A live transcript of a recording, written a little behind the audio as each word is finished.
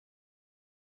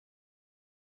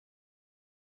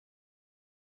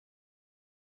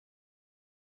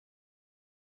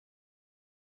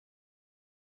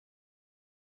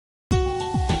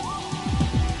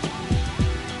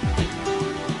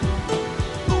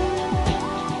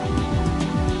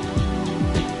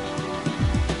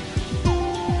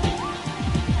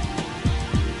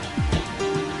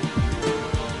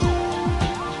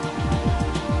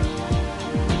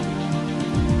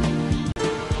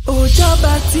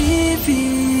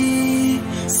TV,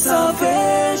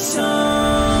 salvation,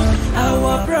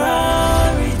 our priority.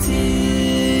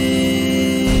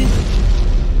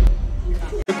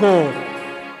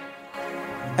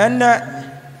 And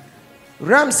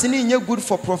Rams in good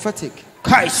for prophetic.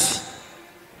 Christ.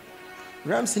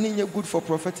 Rams in good for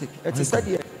prophetic. It is said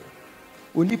here.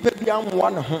 When you pay beyond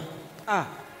one,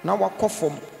 now what cough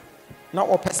now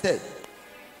what per se.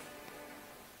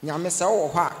 Yamesa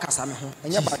or Casam,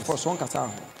 and you by force one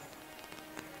Casam.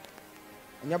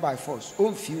 And you by force,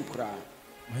 oh, few cry.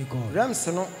 My God. Rams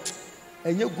no,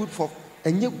 and you're good for,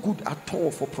 and you're good at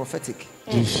all for prophetic.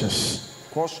 Jesus.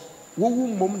 Cause, woo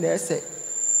mum say,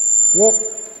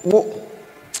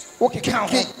 okay, count.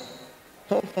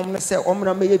 Say,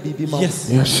 Omra may be. Yes,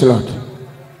 yes, Lord.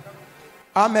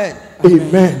 Amen.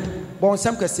 Amen. Bon,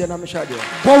 some question I'm sure.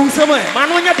 Bon, somewhere,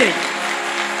 man, on your day.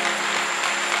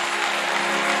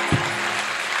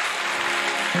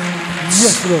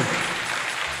 Yes, Lord.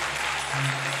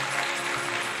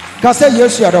 Kase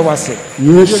Yesu ya dawase.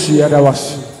 Yesu ya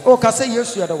dawase. Oh, kase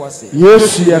Yesu ya dawase.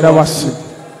 Yesu ya dawase.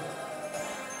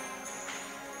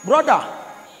 Brother,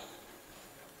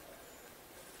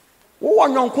 who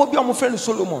want your be my friend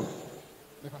Solomon?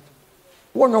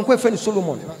 Who want your friend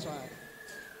Solomon?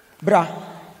 Bra,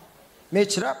 me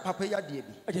chira papa ya die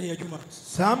bi.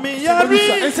 Sami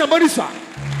yari. And somebody saw.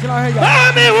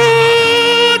 Mami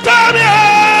wu tami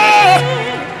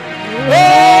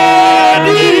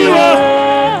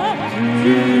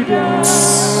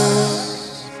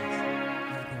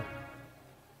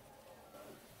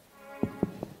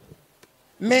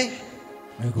Me,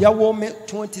 ya wo me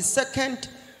 22nd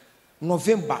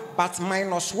November, but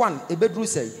 -1. A bedroom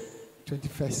say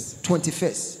 21st.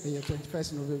 21st. Yeah,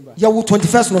 21st November. Ya wo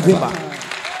 21st November.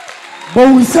 But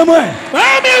we somewhere.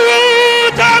 Mami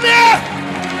wu tami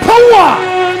Power.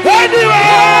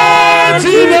 anywhere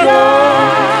TV.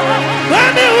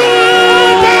 Mami wu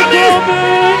tami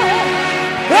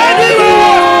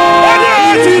anywhere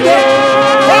TV.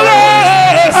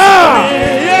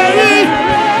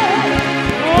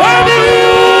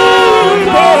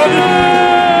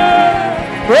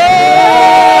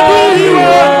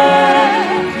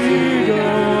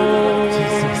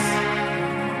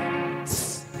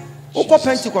 Oko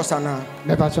Pentecost ana.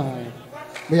 Never try.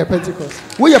 We are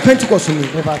Pentecost. We are Pentecost me.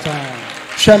 Never try.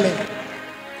 Shame.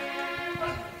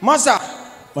 Master,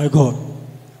 My God.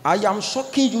 I am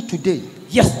shocking you today.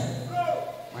 Yes.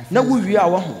 Na we are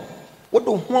one. What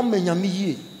do one me nyame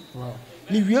yie? Wow.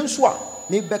 Ni wie nso a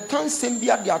me be kan sem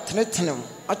bia de atenetenem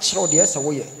a kire de ese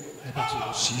wo ye.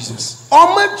 Jesus.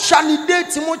 Omo twa ni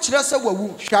date mo kire se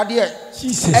wawu hwade e.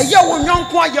 Jesus. Eye wo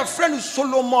nyonko a ye friend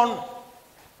Solomon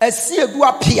esi edu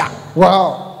apia.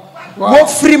 Wow. Wo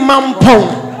free mampon.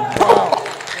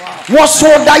 Wo so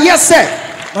da ye se.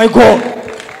 My God.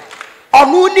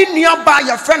 Onu ni nuaba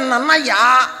ye friend nana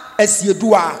ya esi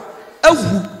edu a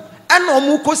awu ena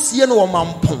omu kosie no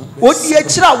mampon. Odi a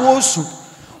kire a wo su.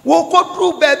 Wo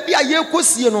kodru ba bia ye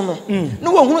kosie no no. Ne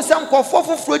wo hunu se nkofo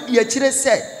foforo di a kire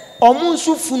se omu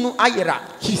nsu funu ayera.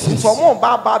 Jesus. So mo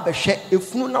ba behwe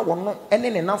efunu na wono ene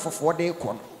ne nan fofo de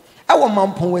ko no. Ewo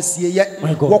mampon wasie ye.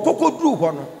 Wo kokodru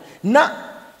ho no. Na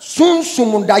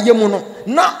sunsum daye mu no.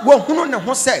 Na wo hunu ne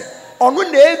ho se onu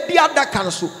na ebi adaka no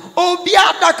so. Obi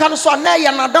adaka no so na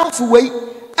ye nadamfo wei.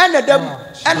 Ene dam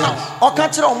ena oka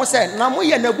kire omo se na mo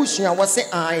ye nabusua wo se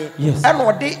an. Ena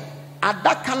ode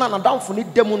adaka na nadamfo ni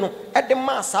demu no e de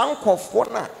ma sa nkofo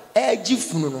na agi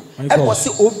funu no e wo se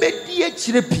obedi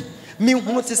akire pi mi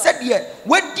hunu te se de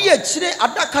wadi akire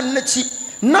adaka na chi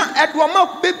na edo ma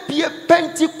bepie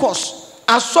Pentecost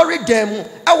asori dem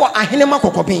e wo ahene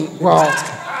makokoben. Wow.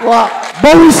 Wow.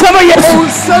 But we somewhere. Yes. Oh,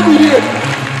 sorry.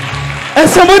 And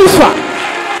somebody saw.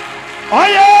 Oh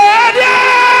yeah,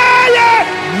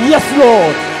 yeah. Yes,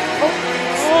 Lord.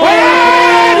 Oh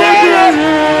yeah.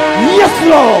 Yes,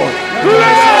 Lord.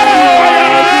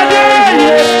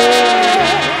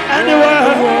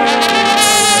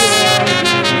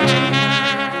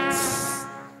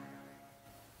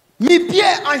 Mi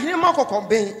pie ahene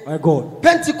makokoben. My God.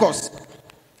 Pentecost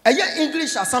eye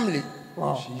English assembly.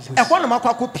 Wow. E kwa na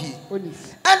makwa pie.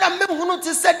 And me hunu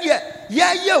te se de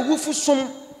ye wufu som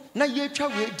na ye twa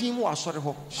we din mu asore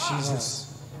ho. Jesus.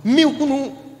 Mi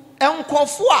hunu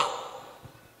enkofo a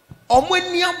omo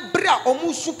ani abre a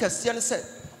omo su kase ne se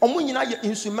omo nyina ye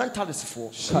instrumentalist fo.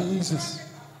 Jesus.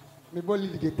 Me ball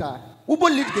lead guitar. Who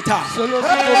bol lead guitar? Solo.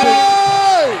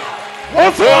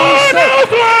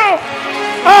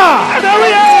 Ah, there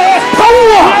we are.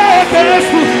 Power.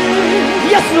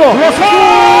 Yes, Lord. Yes.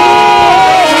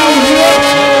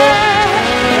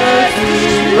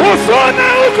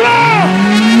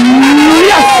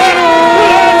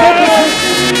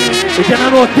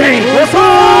 General thing.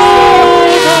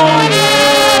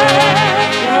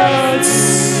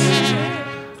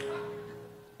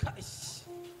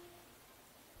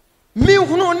 Me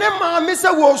who ne ma me se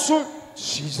wo so.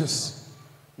 Jesus.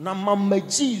 Na mama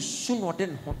ji su no de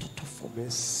ne ho toto fo.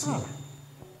 Mercy.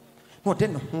 No de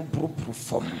ne ho bro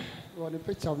fom. What the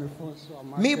picture of my phone so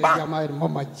am Me ba.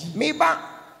 Mama G. Me ba.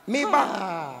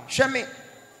 Hwe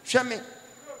me.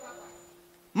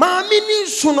 Ma me ni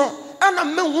su no ana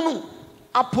me hunu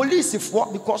a police for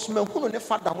because me hunu ne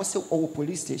father mo se o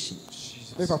police station.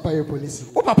 My papa is police.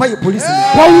 O papa ye police.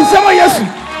 Power sama Yesu.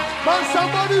 Man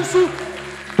somebody su.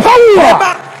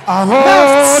 Power.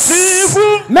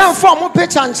 Men for mo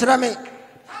picture nkyere me.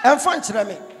 Emfa nkyere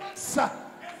me. Sir.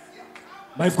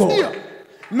 My God.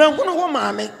 Men hunu wo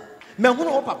maame. Men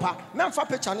hunu wo papa. Men fa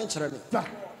picture ne nkyere me.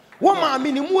 Wo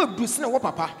maame ni mu abrusi ne wo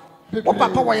papa. Wo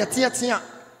papa wo ye teatea.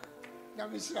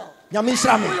 Nyame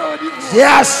me.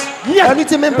 Yes.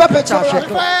 Anything men picture hwe.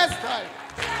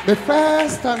 The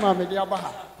first time I'm in the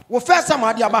Abaha. Wo first time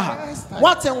ade abaha.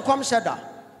 What enkom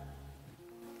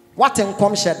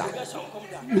sheda?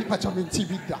 Me patch of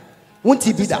TV da. Won't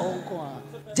be that.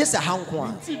 Just a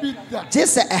hanko. TV da.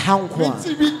 Just a hanko.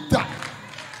 TV da.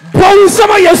 Power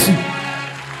sama Yesu.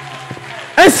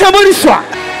 And somebody saw.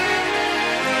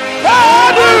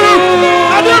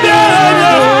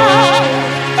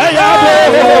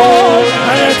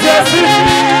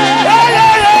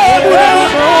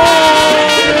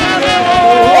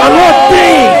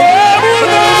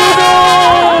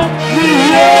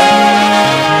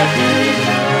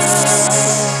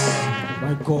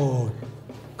 My God.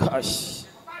 Gosh.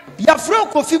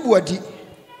 Yafro Kofi Buadi.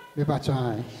 Me patch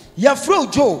on.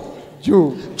 Yafro Joe.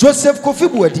 Joseph Kofi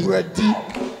Buadi. Buadi.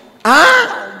 Ah.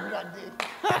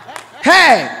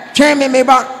 Hey, train me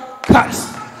ba. Gosh.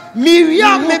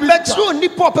 Miriam me betro ni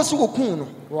pop so okun no.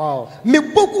 Wow. Me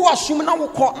bogu asum na wo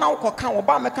kan wo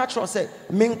ba me ka kro say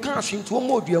me nka ahwinto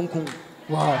mo odua nkun.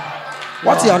 Wow.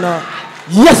 What you know?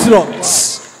 Yes, Lord.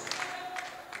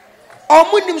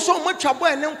 Omunim so mo twa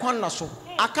boy ne nkwan na so.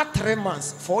 Aka 3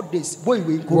 months 4 days boy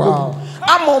we nko. Wow.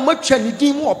 Ama mo twa ni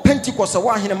din mo Pentecost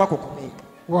wa hene makoko.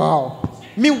 Wow.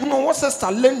 Me no wo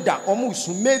sister Linda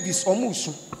omusu Mavis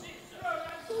omusu.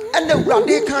 And the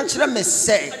Rade can't let me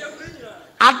say.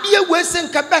 Adia Wesson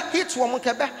Quebec hit one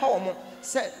Quebec home.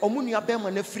 Said Omunia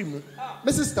Beman a free moon.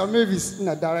 Mrs. Mavis in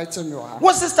a director.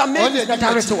 What sister Mavis the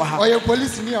director? Or your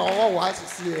police near or was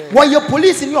why your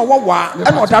police in your wawa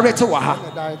and not director?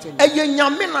 A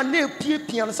young man and near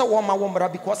PP and so on my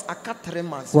woman because I cut 3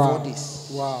 months for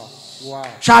this. Wow. Wow.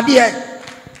 Shadia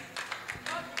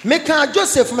make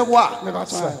Joseph Mewa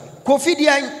Kofi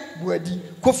Dian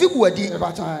Kofi Buadi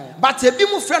but a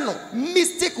bimu friend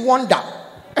mystic wonder.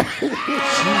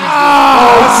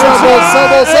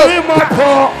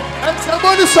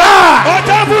 Somebody somewhere.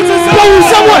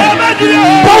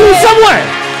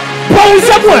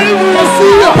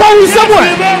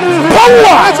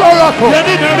 Power.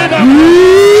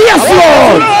 Yes,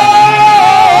 Lord.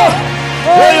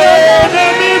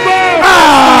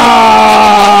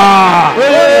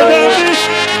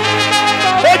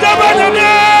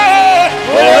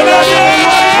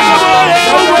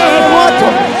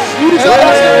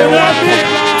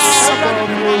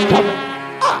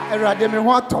 Me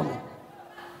want Tommy.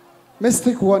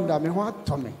 Mystic wonder, me want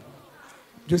Tommy.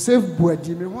 Joseph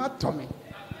Buadi, me want Tommy.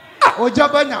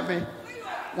 Ogyaba nyame.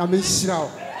 Nyame shiraw.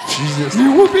 Jesus. Me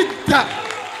who be that.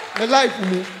 Me life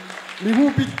me. Me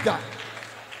who be that.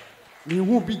 Me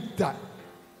who be that.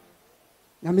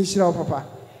 Nyame shiraw papa.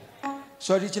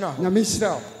 Sorry china. Nyame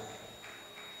shiraw.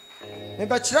 Me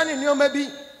ba chira ni nioma bi.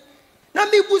 Na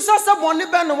me busa sa bone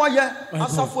be no waye.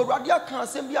 Asafo Awurade aka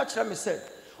asem bi a chira me say.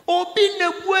 Obi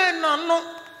nebue na no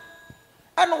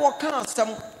eno wo kan asem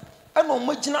eno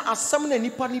mo gina asem na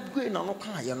nipa ni bue na no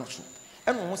kan aye no so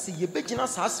eno mo se ye begina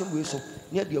sa asem we so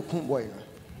na de akun boy no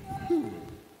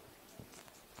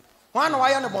wana wa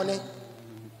ya ne bone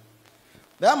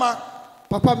bema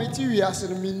Papa me ti wi ase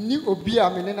me ni obi a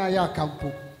me ne na ya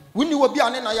kampo wuni obi a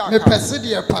ne na ya me pese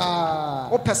de pa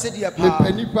o pese de pa me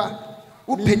panipa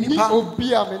o panipa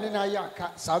obi a me ne na ya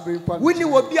ka sabe pa wuni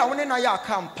obi a woni na ya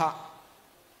kampa.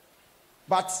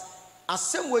 But as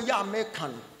same way you are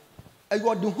American, you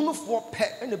are the hunu for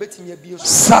pet and the betting your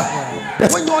bills.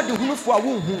 When you are the hunu for a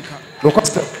wound,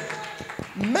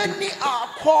 many are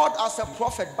called as a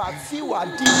prophet, but few are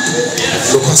deep.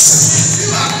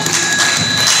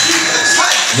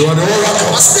 You are the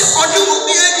oracle. Or you will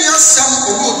be any some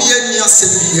or will be any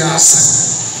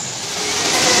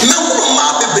no,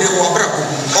 ma be or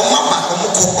mama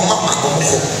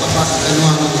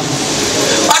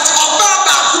but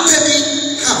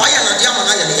why are not young?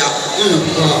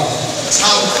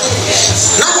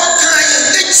 Now what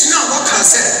kind? It's now what can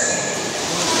say.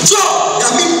 Joe,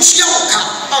 I mean, our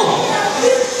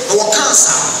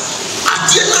cancer. I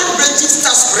did not register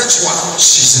spiritual.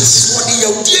 Jesus. What the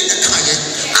idea the kind?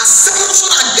 As someone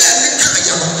again the kind.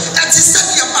 That is said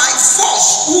by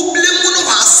force. Who blame one of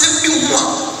us? Simply one.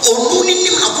 Or no need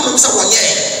him upon himself.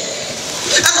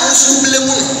 And also blame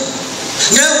one.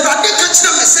 Now, but they catch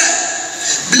them and say,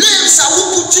 blames I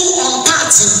will put you on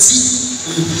party.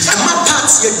 And my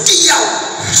party a deal.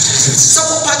 Some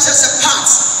parties a part.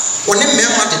 When a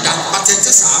member did that, but it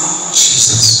is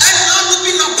Jesus. And now will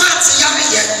be no party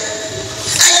yet.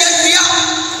 And yet we are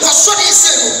what he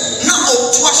said. Now,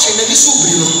 to wash in the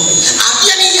Subrino. And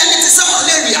the end it is a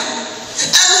malaria.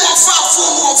 And what far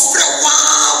from of Frewa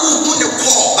who the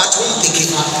call, but won't pick it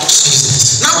up.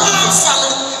 Now, one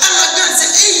follow, and again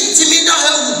say, 80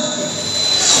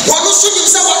 minutes. One who should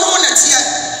himself alone at here.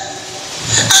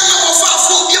 And our far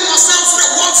from you must have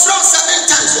one from 7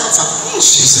 times one for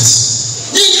Jesus.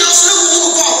 You know, so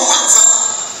who go one for.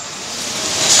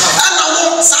 And I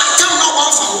won't say, come now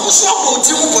one for. Also, about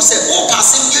you who say, oh,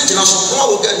 passing you, you know, so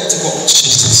all will get it to go.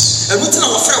 Jesus. And written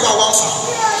our friend one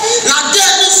for. Now,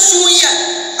 there is soon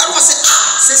yet. I was say,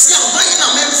 says, I'm buying a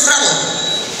man friend.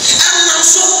 And now,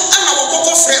 so, and our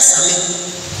cocoa fresh, I mean.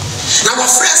 Now,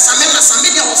 our fresh, I mean, as a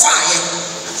media of fire.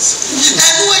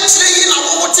 And when you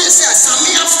know what is says,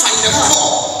 Samia find the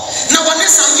call. Now, when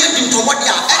there's some year into what they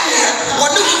are,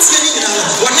 what do you see in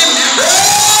what they the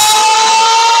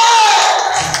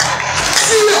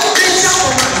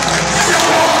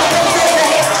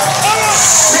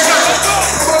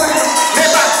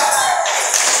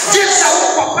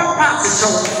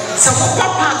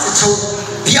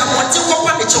wanting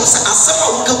what the chose as some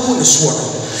of the sword.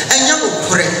 And young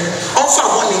pray. Offer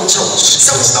one in church.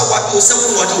 Some what you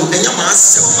and your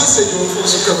master. And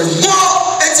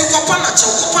you Copana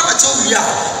we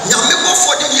are. Yamiko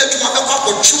for the year to have a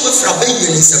couple of true from baby.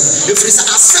 If it's a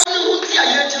seven, we are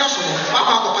yet national.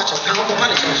 Papa, patch of Canada.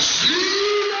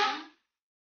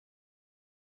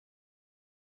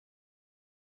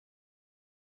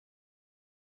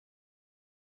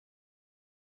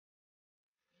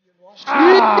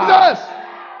 Jesus.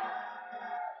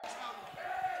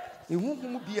 It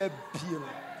won't be a peer.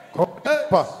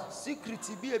 Secret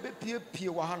be a peer.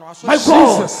 My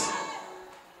God.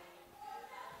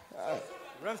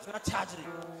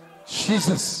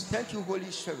 Jesus. Thank you,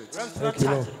 Holy Spirit. Thank you,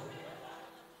 Lord.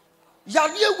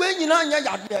 Yadia when you know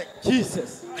Yadia.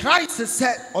 Jesus. Christ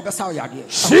said, Obesaw Yadia.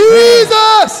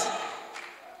 Jesus.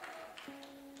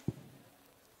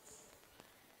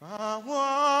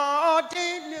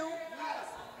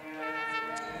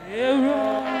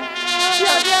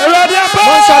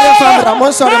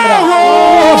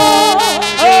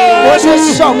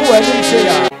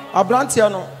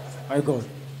 Abrantiano, My God.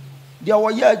 there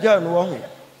were year again. Oh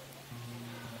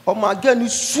my God,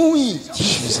 sweet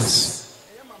Jesus.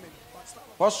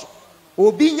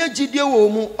 Obinya Gidia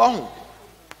womu on.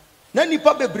 Nani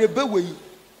Papa Brebewe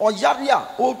or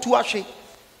Yaria or Tuashi.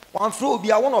 One throw be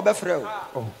a one of Befrel.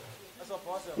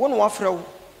 One wafrel.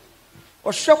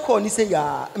 Or Shako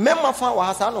Nisaya, Memma Fawa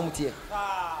has anomatia.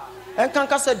 And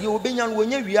Kanka said you obey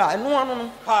when you are, and no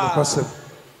one.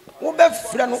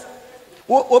 Obefreno.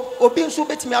 Obin so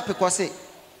bet me up because say,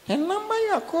 and number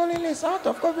you are calling is out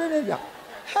of coverage.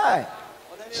 Hi,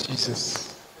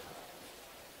 Jesus.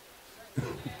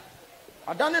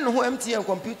 I don't know empty and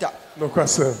computer. No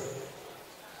question.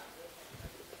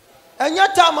 And your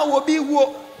time I will be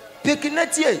picking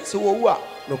it here, so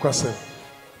no question.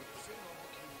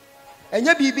 And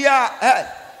your BBR,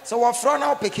 so I front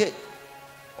out pick it.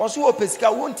 Also, a pesca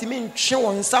won't mean show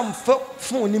on some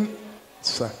phone him.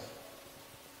 Sir.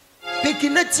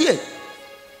 Picking it here.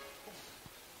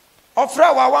 Of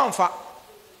flower one fa.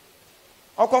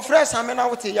 Or confess, I mean, I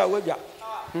would say, ya.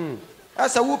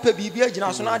 As a whoop, BB,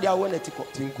 national, they are one at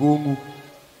Tingumu.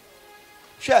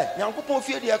 Share, young couple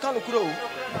fear the account of crow.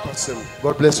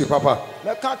 God bless you, Papa.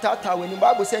 I can't tell when the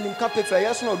Bible send him camping for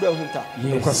yes, no, do hunter.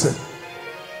 No question.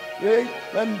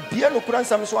 When Piano Kuran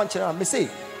some swan channel, me say,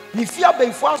 if you are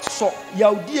by fast so,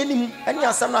 you dealing any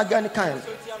assam again kind.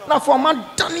 Now for man,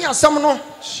 Tania Samno,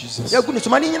 Jesus. you're good to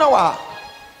money in our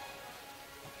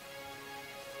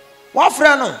what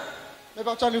friend?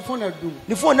 Never try the phone at doom.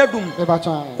 The phone at doom. Never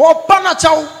try. Oh,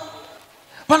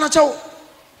 Panachao.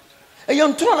 A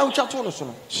young troll out chat on us.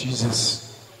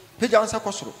 Jesus. Pigeons are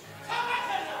costly.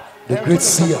 The great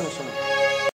seer.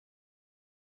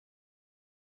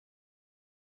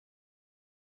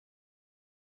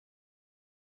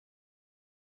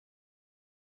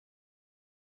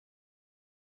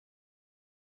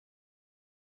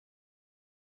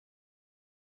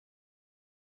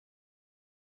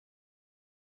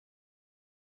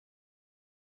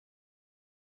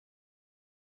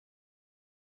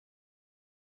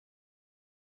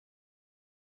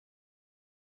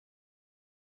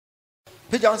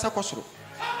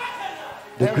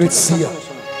 The great seer.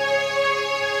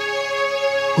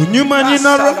 Unyumani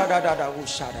naro.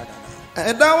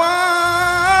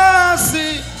 Edawasi.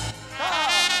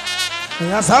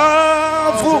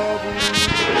 Yasafu.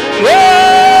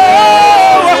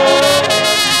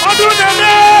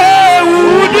 Adunene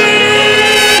udi.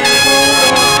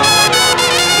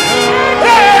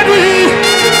 Edi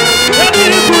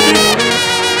kudi.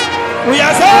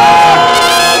 Yasafu.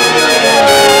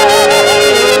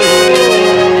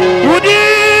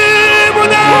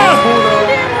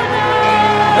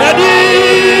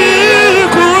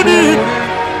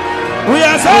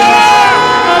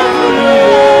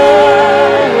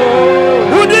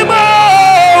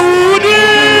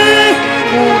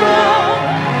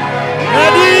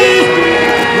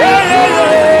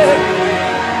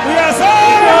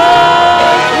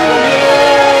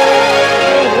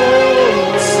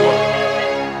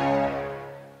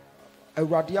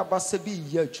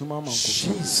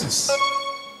 Jesus.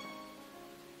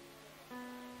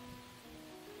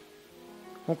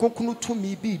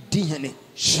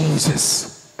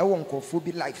 Jesus. I won't call for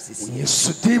be life.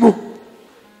 Yes, Dimo.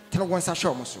 Tell one such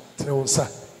almost. Tell one, sir.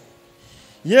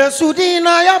 Yes,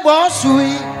 Udina, ya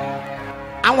bossui.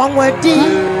 I want my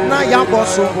na ya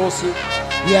bosso.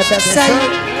 Yeah, that's say.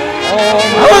 Oh,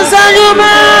 you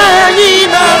man,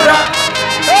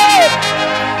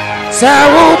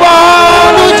 Saruba,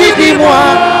 Lujidi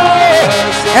moi.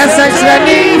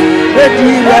 Essentially, the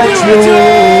direction.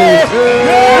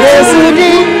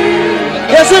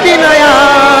 Yes, Udina.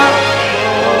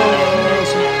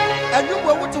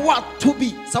 To be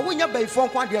so when you buy for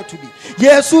one there to be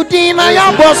yes udina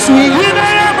ya bossui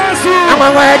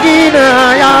amama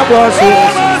dina ya bossu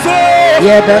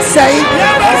yeah the say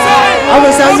I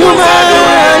was a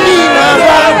human dina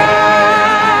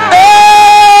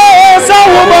so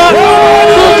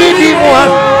to be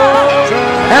one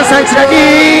as I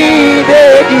study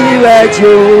the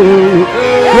direction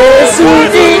yes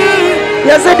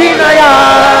udina ya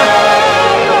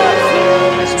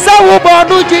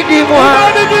Bonu jidi moi,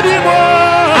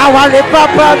 awale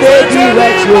papa beji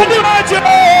wetu.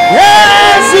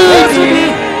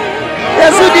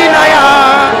 Yesu di na ya,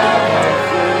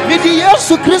 midi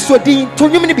Yesu Kristo di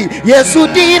tunyumini bi. Yesu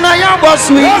di na ya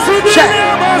bosui, she,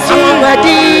 awa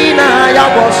di na ya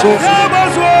bosu.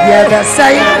 Yebe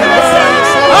say,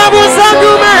 abu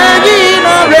sandu meji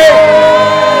na re.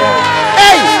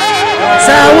 Hey,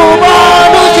 sawu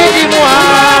bonu jidi moi.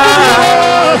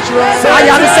 I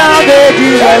am saved,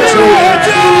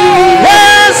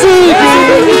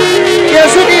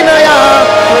 yes, Dinaya.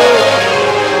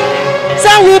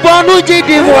 Sawu bonu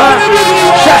jidi moi.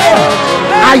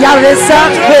 I am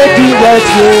saved,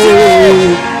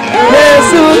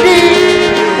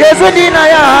 yes,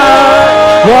 Dinaya.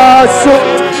 So,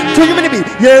 to you, maybe,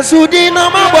 yes, Dina,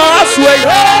 my boss. I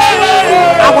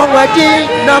want my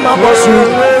Dina, my boss.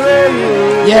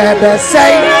 Yeah, the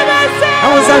same. I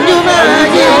was a new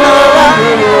man, you know.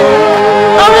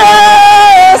 Oh,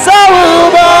 yes, I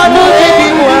will born to give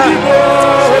you one.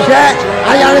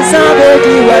 I am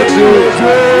somebody what you.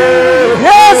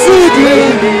 Yes, you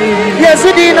did. Yes,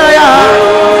 you did. I am.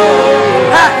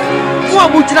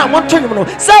 What would you not want to know?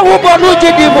 So, who born to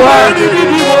give you one?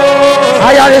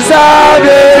 I am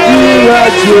somebody what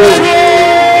you.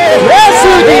 Yes,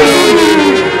 you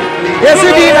did. Yes, you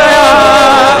did. I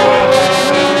am.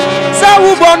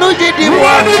 Sawu bonu jidi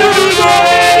moi.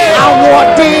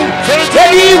 Awodi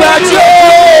jedi wacho.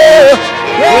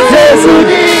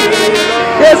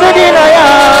 Yesu di na ya.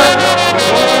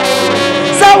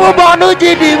 Sawu bonu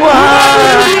jidi moi.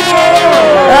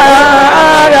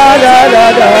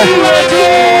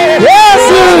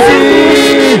 Yesu di.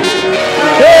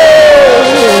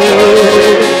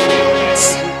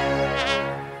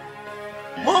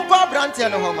 Mon pa branti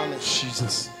no ho mama.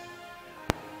 Jesus.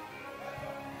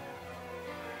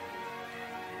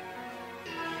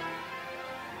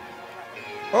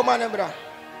 Oh man, bra.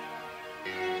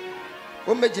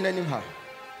 Oh me jina nim ha.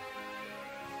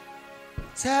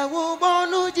 Sawu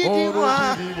bonu jidi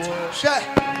moi. She.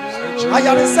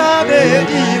 Ayale sabe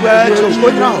di wecho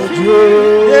konyra.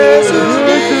 Yesu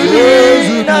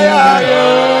di na ya.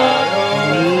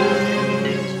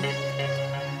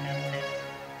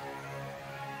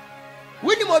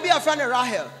 Winni mo bi afra ne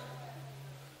Rahel.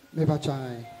 Me ba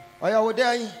chai. Oya wo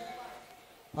dey.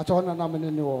 Acho na na me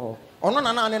ni wo. Ono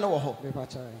na na ne wo ho. Me ba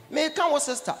chai. Me kan wo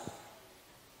sister.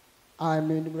 I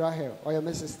mean Rahel or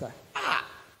your sister.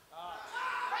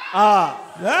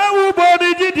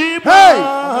 Everybody did it. Hey,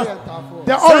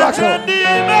 the oracle.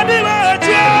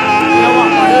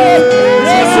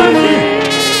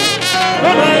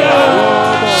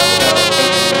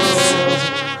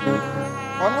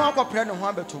 wapre ne ho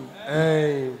abetum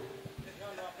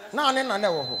na ane na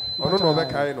wo ho ono no be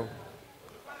kai no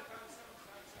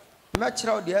me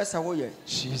kira de esa wo ye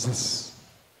Jesus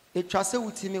etwa se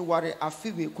wutimi ware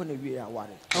afi we ko na wie ya ware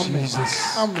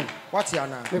Jesus Amen. what ya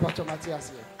na Me bacho Matias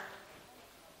here.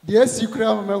 The secret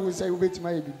of me who say we bet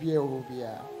my bibia o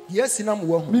bia. yes na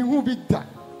mo hu Me hu bi da.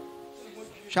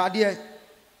 hwade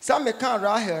sa me kan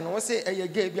Rahel no wo se eye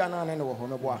gay bia na ane ne wo ho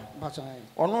no boa Bacho.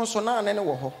 ono nso na ane ne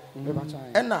wo ho Me bacho.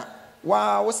 ena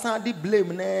wa wo san di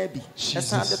blame na bi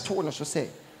esan de to no so se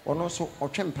ono nso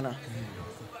otwempena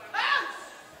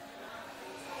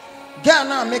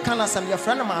Ghana me kana sam your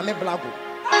friend ma me Brago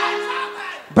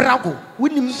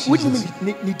wouldn't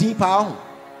ni din pa ho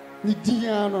Ni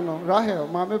dia no Rahel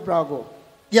ma me Brago.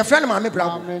 your friend ma me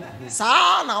Brago Amen.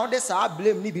 sa na wo de sa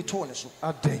blame ni bi to ne so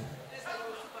adai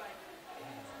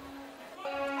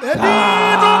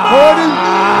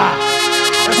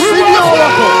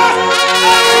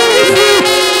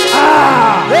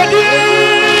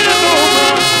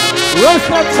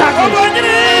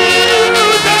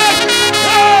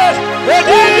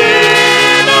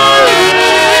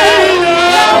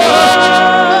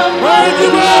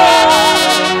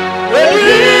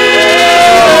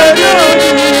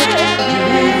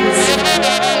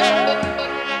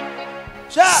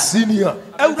senior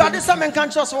Ewurade sa men kan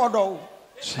kire so odo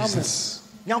Jesus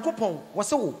Nyankopon wo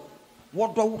se wo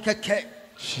wodo wo keke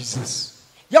Jesus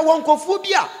ya wonkofu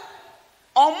bi a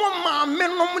omo ma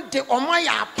menom de omo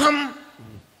ya pam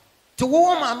te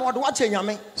wo ma me odo wa che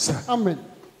nyame sir Amen.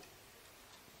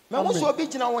 me wo so bi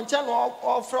gina won che no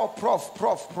offer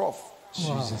prof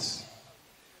Jesus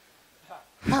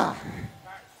Ha.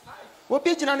 wo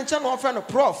bi gina ne che no offer no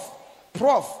prof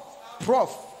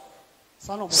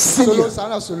Sana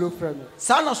solo friend.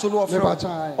 sana solo offer Me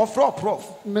bacha. offer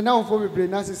prof Me na for me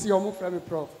brain na see omo friend me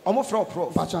prof. omo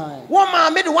prof Bacha. wo ma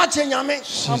me de wa che nyame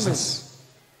Jesus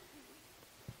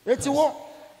eti wo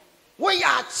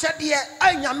ya chede e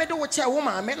anyame de wo che wo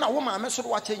ma me na wo ma me so de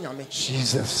wa che nyame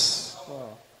Jesus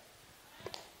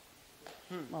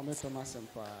Ma me pema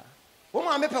sempa. wo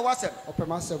ma me pe wa se O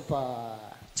pema sempa.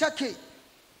 check it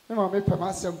Me ma me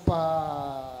pema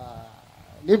sempa.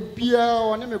 Ne bia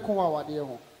one me kon awade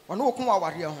ho. ono wo kun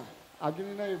aware ho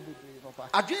Adwene na ebubu papa.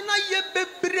 adwen na ye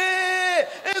bebre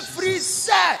every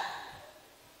se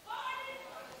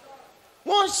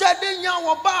won shede nya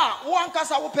wo ba won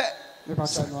kasa wo pe Me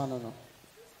pata no.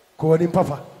 ko ni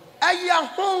papa aya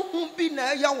honhum bi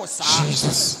na aya wo sa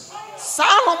Jesus sa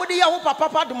no mo de ya wo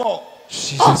papa de mo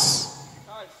Jesus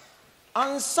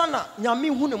ansana nyame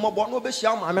hu ne mobo no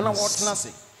obehia ma me na wo tena se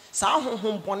sa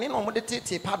honhum bone no mo de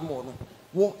tete pad mo no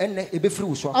wo enne ebefiri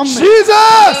wo so Amen.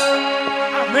 Jesus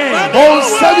Amen. bon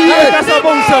salut kasa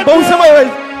bon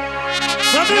salut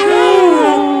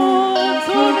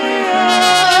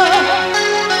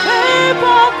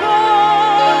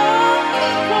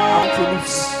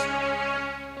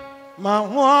ma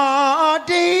wa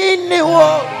de ni wo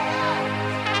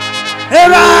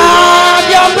era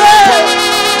dia be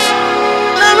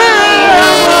na me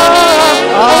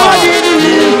wa de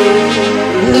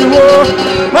ni wo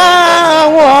ma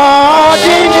wa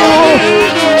de ni wo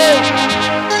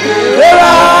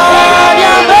era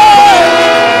dia be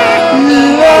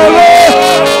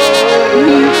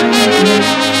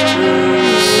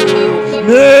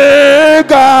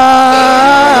nega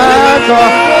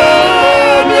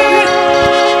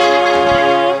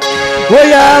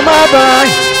oya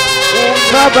mabaju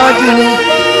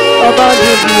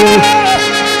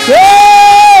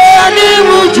ani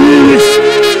muji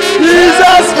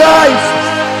Jesus Christ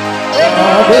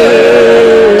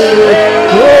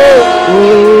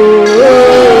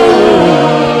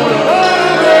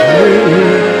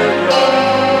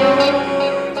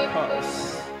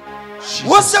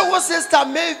what's sister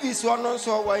Mavis one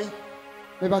so why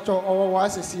Me pata o wa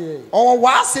asesi. or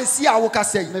wa sesi a wo ka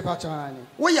say Me pata ni.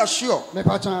 we are sure Me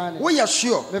pata ni. we are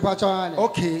sure Me pata ni.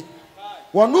 okay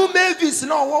wonu Mavis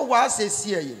na wo wa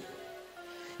sesi ayi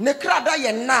ne krada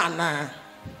ye na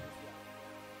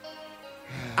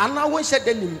ana wo hye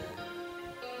danim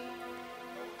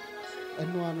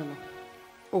Eno ano no.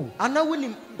 oh ana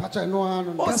wonim Pata eno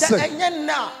ano no. o se enye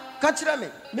na ka kire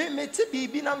me ti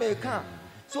bibi na me ka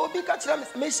so obi ka kire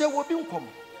me hye wo bi nkom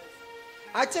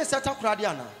a che seta krade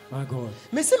ana my God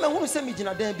me se me hunu se me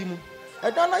gina dan bi mu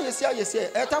edana yesi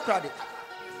eta krade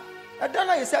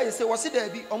edana yesi wo se da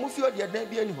bi omo fi odi dan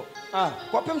bi ani ho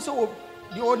kopem se wo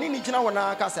di oni ni gina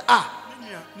wona ka se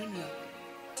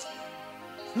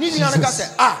ni ni ana ka se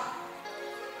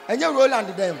enye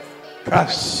Roland dem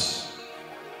crash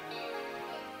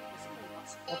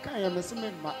O kan ya me se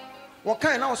me ma. wo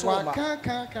kan na wo so Wa ba ka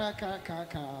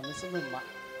me se me ma.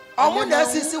 Omo na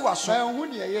asisi waso. Hu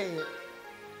ne ye.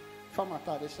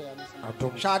 Famata de share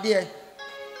Adom. Shade.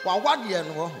 Wa wade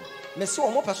no ho. Me se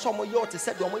omo pese omo ye o te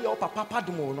se de omo ye o papa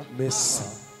padum no. Mercy.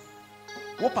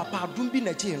 Wo papa adum bi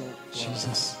na je no.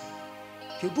 Jesus.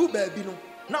 Kedu ba bi no.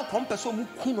 Na kom pese omo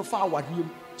ku no fa awadem.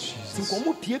 Jesus.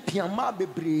 Nkomo piapia ma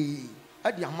bebre.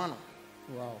 Ade ama no.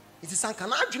 Wow. It is anka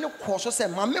na adwene kɔ so sɛ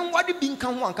ma me nwade bi nka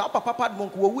ho anka papa padum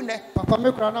nko wowu ne. Papa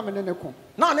me kura na me ne ko.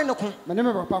 Na ne ne ko. Me ne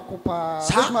me papa ko pa.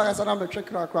 Sa ma ga na me twe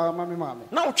kura ma me ma me.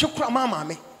 Na wo twe kura ma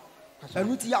me.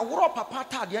 Anu ti ya woro papa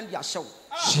ta de ndi ahyew.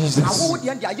 Jesus. Awo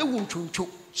de ndi aye wo ntwonto.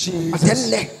 Jesus.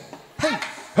 Adenne. Hey.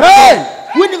 Hey!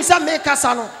 Wonim sa me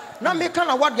kasa no. Na me ka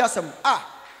na wade asem.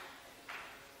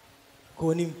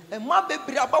 Konim. E ma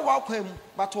bebre aba wa akwan mu,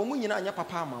 but omu nyina anya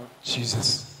papa ama wo.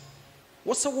 Jesus.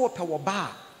 Wo se wo pe wo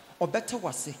ba, obete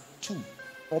wase 2.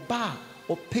 Oba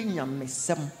openya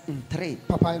mesem 3.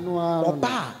 Papa no a.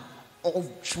 Oba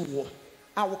ojuo.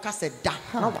 A wo ka se da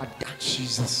na wada.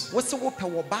 Jesus. Wo se wo pe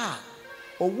wo ba.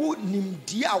 Owo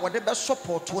nimdie a wode be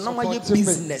support wo na ma ye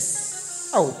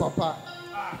business. Oh papa.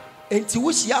 Enti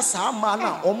wo hia saa ma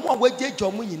na omo a wagyeje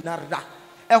omo nyinara.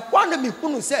 Ehwa na me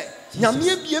hunu se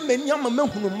nyame bie mani ama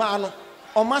mahunu ma no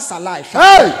oma salai.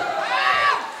 Hey!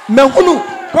 Mahunu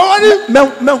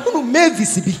mahunu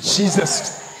Mavis bi. Jesus.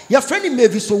 Your friend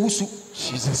Mavis owusu.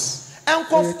 Jesus.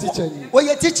 Enko wo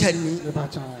ye teacher ni.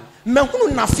 Mahunu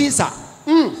Nafisa.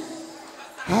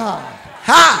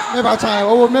 Ha. Me ba chan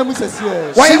owo mem sesi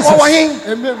e. Wo hin.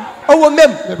 Emem. Owo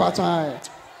mem. Me ba chan.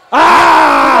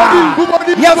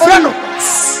 Your friend.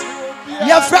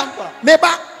 Your friend.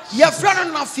 Meba. Your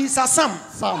friend Nafisa Sam.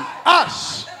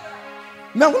 Ash.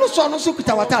 Mahunu so no so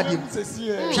kuta watade mu. Sesi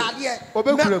e. Twade.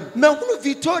 Obekurem. Mahunu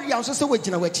Victoria nso se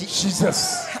wagina wachi.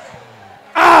 Jesus.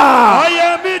 I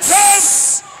am it.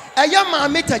 Eya ma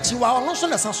metachi wa ono so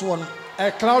na saso no.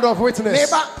 A cloud of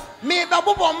witness. Meba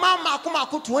bobo mama akoma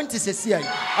 20 sesi ai.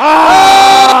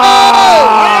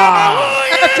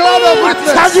 A cloud of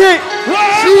witness.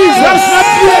 Jesus.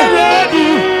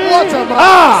 What a man.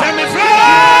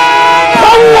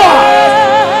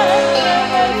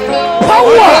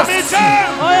 Power.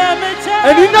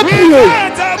 And in the period.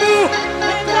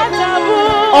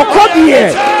 Okodie.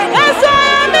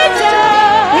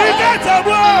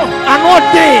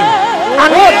 Anote.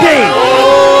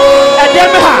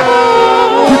 Edemha.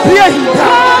 Kipia hinta.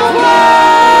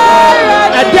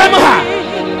 Edemha.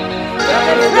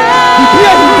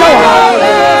 Kipia hinta.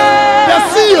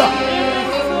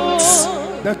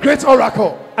 The great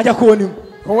oracle. Ajakonim.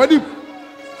 Kowanim.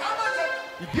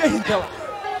 Kipia hinta.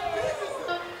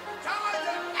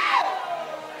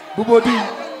 Bubodi.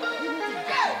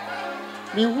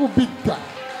 Me who big da.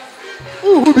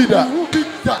 Who be that? Who big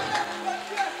da.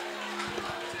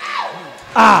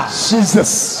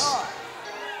 Jesus.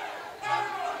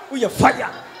 We are fire.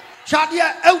 Twade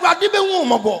awurade be hu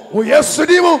mobo. We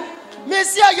yesudi mu.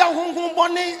 Mesia ya honhom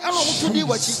bone ana wotudi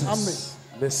wachi. Amen.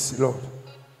 Mercy Lord.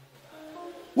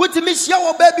 Wotimi hia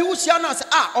wo ba bi wo hia na se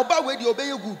oba we di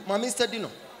obeye good. Ma Mr. Dino.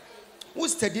 Wo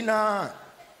study na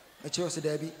e che ose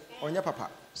da bi onye papa.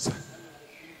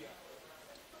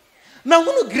 Na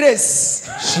hunu grace.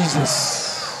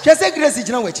 Jesus. Chese grace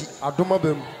gina wachi. Adoma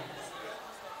bem.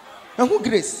 Na hu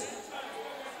grace.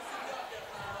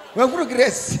 Na hu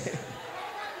grace.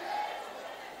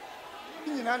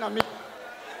 Nyina na me.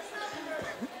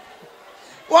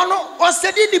 Wono o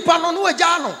study di pano no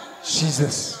agya no.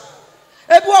 Jesus.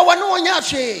 Ebi wo wono onya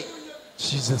hwe.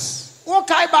 Jesus. Wo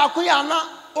kai ba ko ya na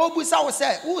obusa wo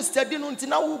se wo study no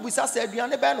ntina wo busa se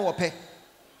aduane be na wo pe.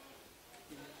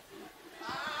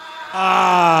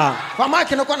 Fama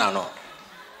ke no kona no.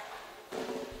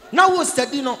 Na wo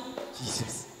study no.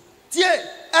 Jesus. Tie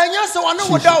enya se wono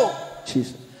wo da o.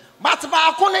 Jesus. But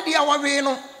ba ko ne dia wo we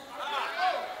no.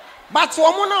 But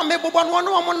wo mo na me bobo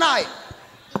no wo mo nai.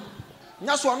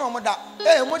 Nya so no mo da.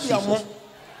 Mo dia mo.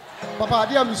 Papa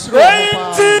dia misro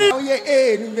papa. Oh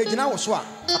yeah ni me gina wo so a.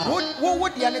 Wo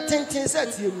dia ne tenten se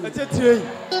tie mu.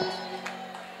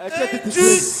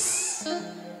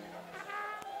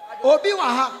 Obi wa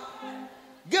ha.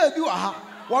 Girl bi wa ha.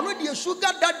 Wono dia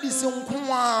sugar daddy se nko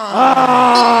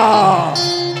a.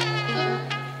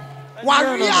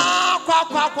 Waria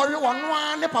kwa we wono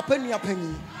a ne papa nua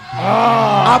panyi.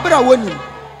 Abra woni.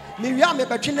 Me wi a me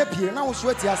betwe na pie na wo so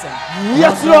ati asem.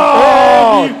 Yes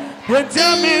Lord.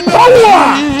 Tell me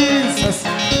Power. Jesus.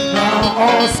 Now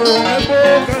also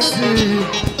advocacy.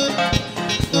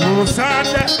 Oh,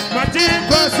 Sunday, my deep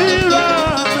Basira.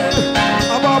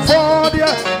 About 40,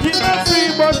 in a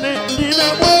free money, in a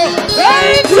war.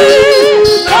 80,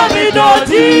 love me, no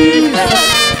Jesus.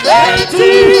 80,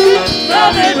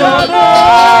 love me, no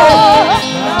more.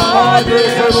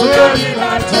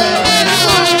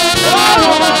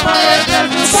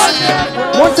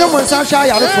 Montana Monsasha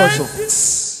Yadafoso.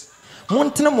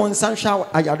 Montana Monsasha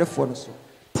Ayadafoso.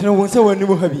 Tenonsa when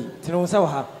you have it.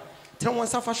 Tenonsa.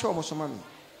 Tenonsa for sure, Mosomami.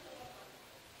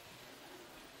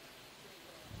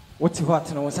 What's what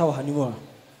Tenonsa anymore?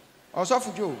 Also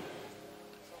for Joe.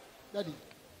 Daddy.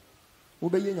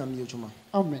 Obey Yamijuma.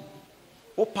 Amen.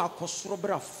 Opa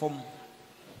Cosrobra from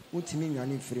Ultimate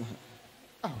and free.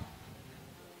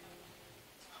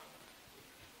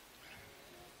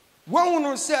 One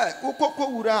will say, Okoko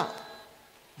Ura,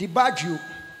 the Baju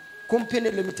Company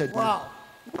Limited. Wow.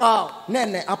 Wow.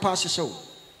 Nene, a pass show.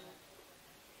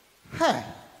 Hey,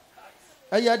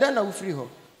 I don't know free ho.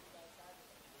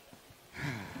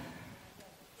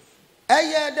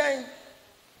 Hey, then.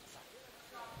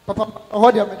 Papa,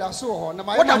 what do you mean? So, no,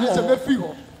 my name is a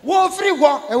few. Wo free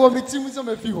ho. I will meet him with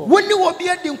some few. When you will be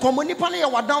at the community,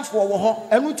 you are down for ho,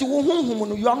 and with you,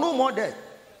 you are no more there.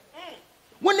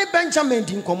 When the Benjamin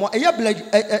didn't come,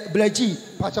 Blagy,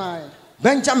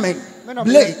 Benjamin,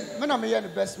 Blake, when I'm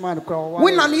the best man,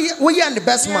 when we are the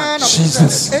best man,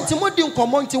 Jesus. And Timothy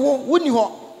come to wouldn't you?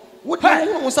 What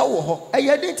was our I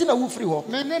didn't know free ho.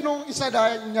 Men know he said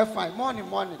I never find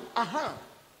morning. Aha.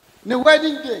 The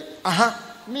wedding day. Aha.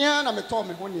 Me and I'm a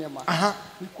Tommy Honiema. Aha.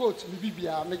 We quote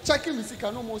Bibia, me checking me sick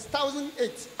almost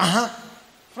 1,008. Aha.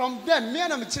 From then, me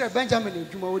and I'm a chair Benjamin in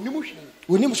Juma with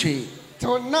Nimushi.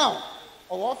 Till now.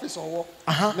 Or office or work.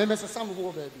 Me mess some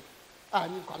more baby.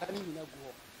 You call any go.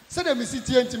 Said them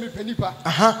city and me penipa.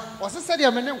 Was said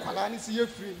your men Kalani see you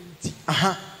free.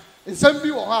 In some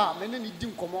be or her, men need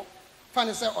dim come up.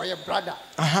 Fanny say or your brother.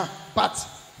 But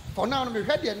for now, me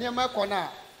head near my corner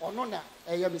or nona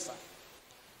a yamisa.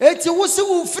 It's a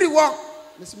woo free walk.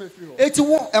 Miss me free. It's a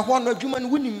walk a one of human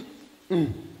winning.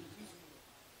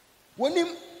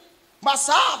 Winning.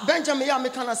 Massa Benjamin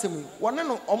Yamikana one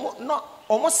no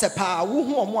almost sepa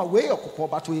who are way of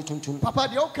Copato to Papa,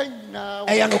 the okay now.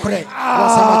 I am correct.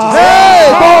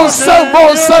 Hey,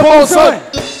 Bonson.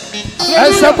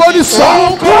 And somebody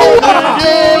song.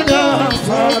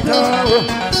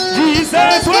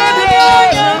 Jesus, when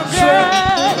I am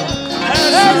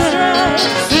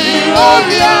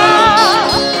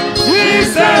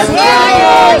Jesus, when I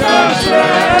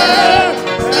am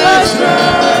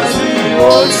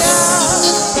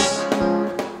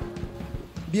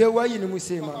be away in the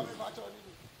museum.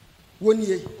 1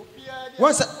 year.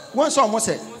 Once almost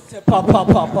said, Papa.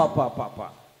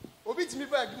 Obit me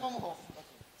back, Mamma.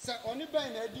 Say, only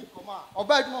bang a deep command, or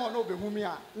bag more no be whom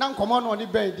ya, none command only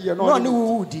bang the no new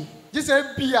woody. Just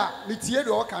a beer, Litier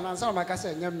or can answer my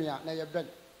cousin, Yamia, Naya Ben.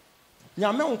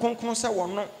 Yaman concourse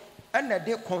one no, and a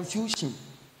day confusion.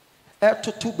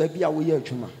 To 2 baby away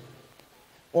Juma.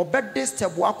 Or bed this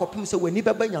step walk up him say when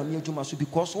never bang Yamia Juma, so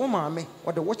because oh, mammy,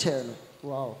 or the watcher.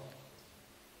 Wow.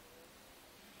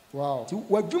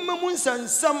 What Juma Moons and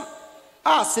some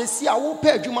says, I will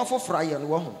pay Juma for Fry and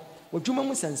Wahom. What Juma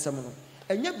Moons and some.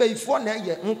 And yet, before now,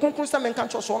 yet, and conclude some and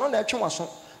control so on that Chumason.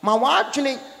 My wife,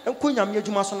 Jenny, and Queen Yamia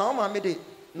Jumason, I made it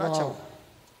natural.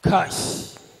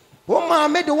 Gosh. Oh, my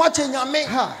made the watching your make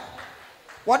her.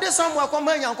 What is some welcome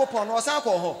by Uncle Pon or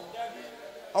alcohol?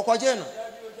 Or Quajano?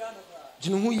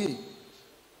 Junu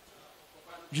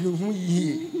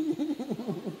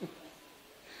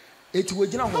it was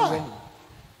general.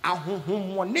 I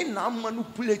home one name now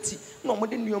manipulate no more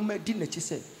than your dinner, she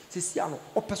said. Siciano,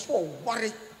 or Pessoa,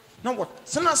 worry. Now what?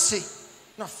 Sana say,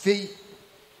 not fay.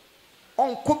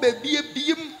 On Kobe be a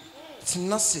beam, it's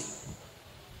nothing.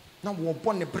 Now,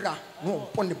 upon the bra, no,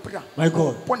 upon the bra, my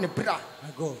God, upon the bra,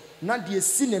 my God. Not the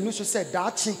sin and also said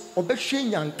that or be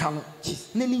shame and town.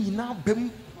 Nenny now bem.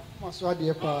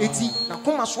 It's now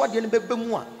come as what the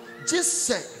bemua. Just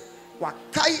say.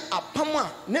 Wakai apama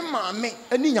ne maame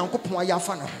ani Nyankopon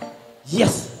ayafa no.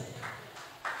 Yes.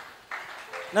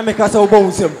 Na me kasa obo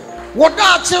unsem. Woda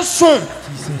ache so.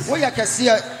 Wo ya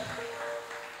kase.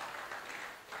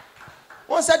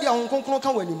 Won said ya honkonkron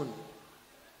ka wani mu no.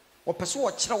 Wo pese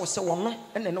wo kire wo se wono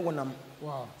ene ne wonam.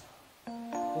 Wow.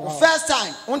 First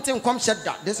time, one thing come said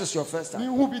that. This is your first time.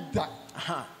 You will be that.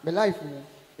 My life me.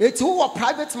 It's who a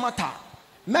private matter.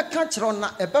 Meka chiro na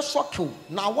ebe shock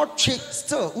na what trick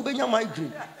still ubenya my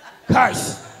dream.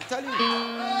 Guys, tell you.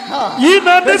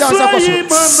 Ina this way,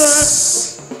 man.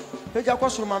 Peja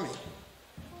kwasuru mami.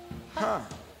 Ha.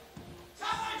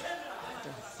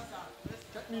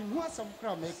 Me who some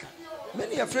crowd maker.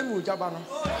 Many a friend with Ogyaba no.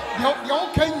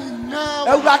 You can now.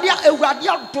 Ewurade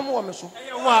adom wo me so.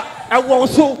 Ewo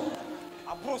so.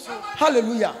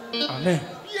 Hallelujah. Amen.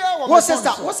 What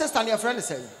sister and your friend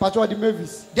say? Patrick the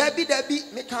Mavis. Debbie,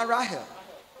 me can Rahel.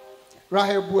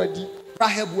 Rahel Buadi.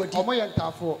 Rahebuadi.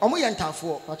 Omo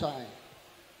yentafo.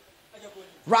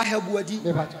 Rahebuadi.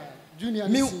 Junior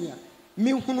and senior.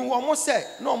 Me hunu wo mo say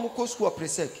na omo ko school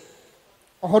presec.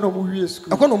 Ohono mu wie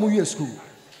school. Ohono mu wie school.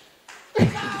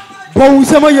 Bon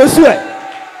usema Yesu e.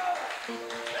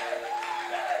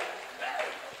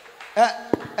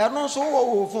 No so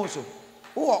wo phone so.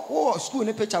 Wo school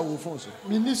ni picture wo phone so.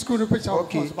 Mini school ni picture wo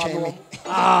phone so.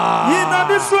 Yina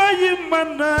this way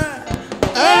yimana.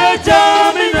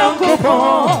 Ejami nyankopo.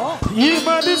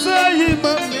 Yima this way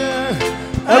yimana.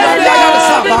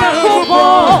 Ejami nyankopo.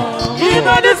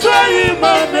 Yima this way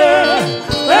yimana.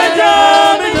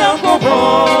 Ejami nyankopo.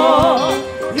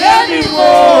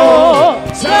 Yenimo.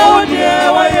 Saudie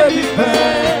wa yedipe.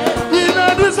 Yima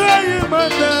this way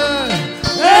yimana.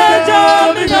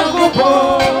 Ejami nyankopo.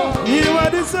 Yima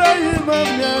this way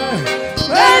yimana.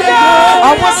 Ejami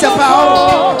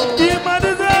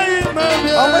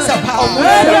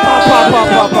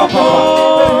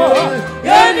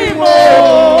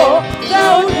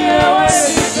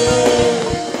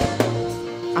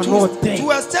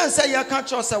to extend say you can't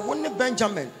trust one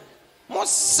Benjamin.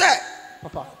 Must say,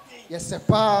 Papa. Yes, sir.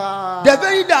 Pa. The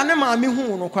very day me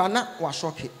hu no kwa na wa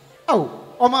shock.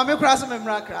 Oh, o ma me kra se me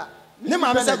mra kra. Ne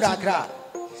ma me se kra.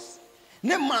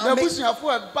 Ne ma me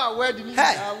busuafo e ba word ni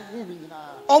na hu mi na.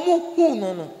 Omo hu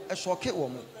no e shock wo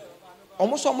mo.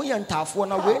 Omo so mo ye ntafo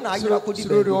na we na ayira kodi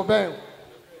be.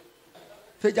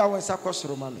 Feja won sa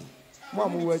kosoro ma me. Mo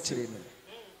amu wa chire no.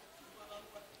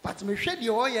 But me hwe de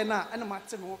o ye na na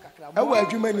mate me ho kakra. E wa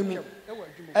adwuma ni mu.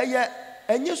 Eye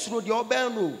enye suro de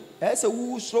oban no. E se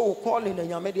wu suro wo calling na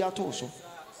nyame de ato so.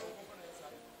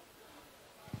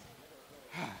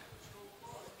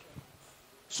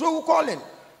 So wo calling.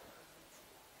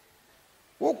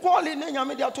 Wo calling na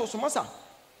nyame de ato so masa.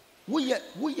 Wo ye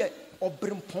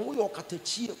obrimpon wo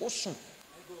okatachie wo so.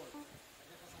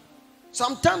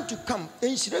 Some time to come,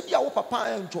 enshire bia wo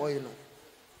papa enjoy no.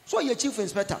 So your chief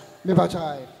inspector. Me ba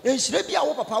chai. Enshire bia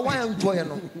wo papa wan enjoy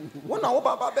no. Wo na wo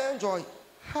baba be enjoy.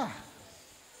 Ha.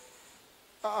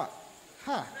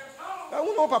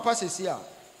 Wo no papa sesi a.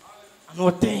 No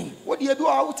thing. What do you do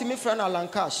out to me friend Alan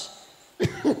Cash?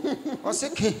 O se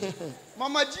ke.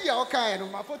 Mama G ya o kan no,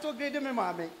 ma photo grade me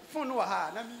ma me. Phone wa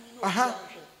ha na mi no. Aha.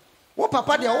 Wo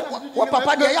papa de ya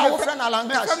wo friend Alan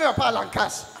Cash. Me friend Alan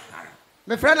Cash.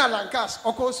 Me friend Alan Cash,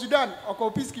 oko Sudan, oko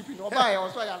peacekeeping, oba ya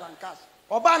so ya Alan Cash.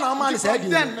 Oba na man say di.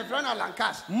 Then me friend Alan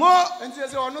Cash. Mo enti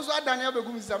say ono so adan ya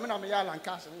begum sisa me na me ya Alan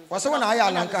Cash. Wo se na ya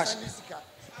Alan Cash.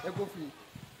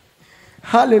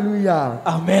 Hallelujah.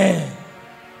 Amen.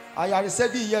 Ayare se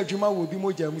bi ye adwuma wo bi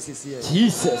mo jamu sisi e.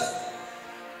 Jesus.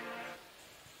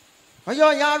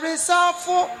 Ayo yare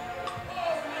safo.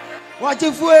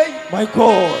 Wajefu e. My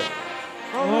God.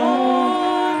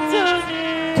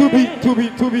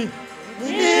 To be.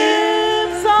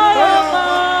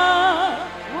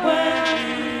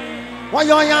 Why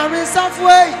you are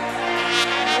halfway?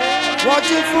 What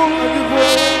you fool?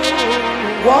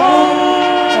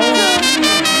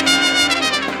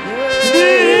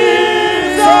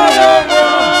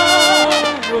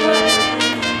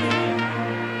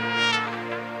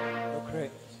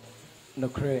 No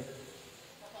cray.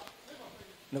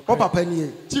 Oh, Papa,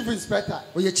 Chief Inspector.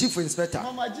 Oh, your Chief Inspector.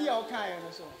 Mama G, how can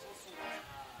I so?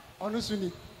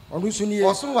 Onusuni.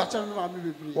 Osun wa chanu ma mi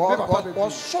bebre.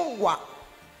 Osun wa.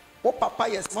 What Papa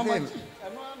yes name.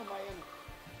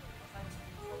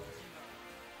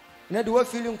 Na do we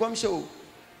feeling come show.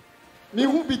 Me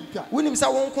hu bigga. Wonim sa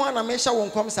won ko na me hya won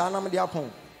kom sa na me de apon.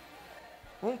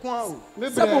 Won ko a o. Me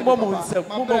bre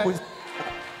mo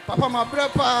Papa ma bre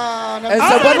pa na.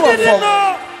 Ese bo no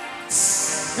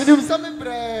fo. Minim sa me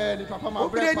bre ni papa ma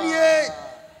bre pa.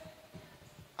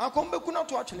 Akombe kuna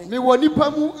to atwene. Me woni pa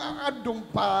mu adom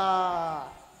pa.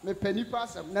 Me panipa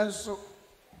asem nanso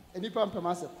enipa mpem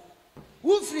asem.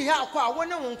 Wo free ha akwa a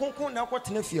wona won konkon na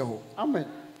akotena fie ho. Amen.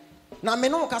 Na me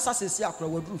no kasa sesi akora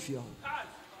waduru fie ho.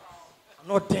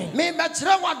 No thing. Me be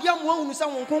kire wade am ho hunu sa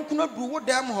won konkon aduru wo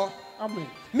dam ho. Amen.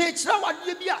 Me kire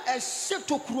wade bi a ehye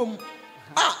to kurom.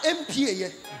 MPA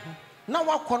ye. Na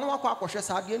wakọ akọhwe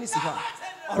sa ade ni si ha.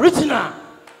 Original.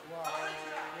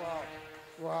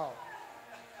 Wow.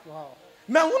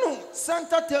 Me hunu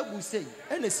center table say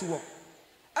ene si wo.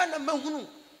 Ana me hunu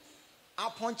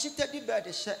aponchi teddy bed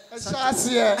hye.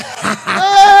 Asiye.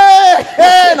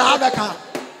 Na abeka.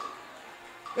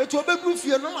 Etu obegru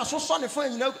fie no ma soso ne fa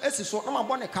nyina esi so na ma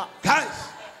bọ ne ka. Guys.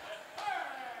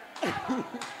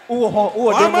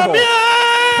 Oh, dem ho.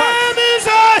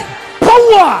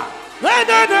 Power.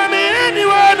 Na me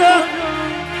anyone.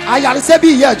 Ayare se bi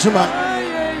ye adwuma.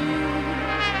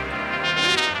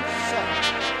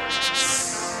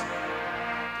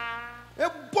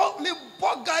 Me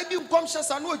bo guy bi kom hye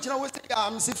gyina wo sɛ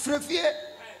am se frefie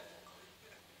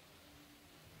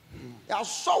ya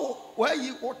so wo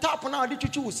yi wo tap na de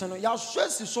twitwi wo se no ya so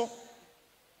asi so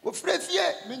wo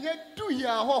frefie menye du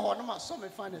ya ho no ma so me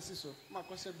fa na si so ma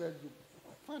ko se bedroom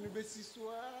fa no be si so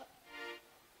a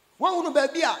wo hunu ba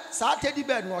bia saa tedi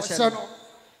bed no hye no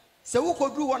se wo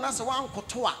koduru wo na se wan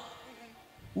koto a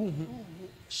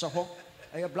shaho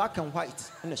ay black and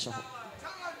white na shaho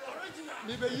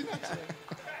me be yi na kire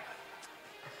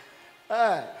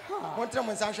kontra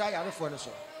mo san hwa ya refo no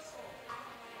so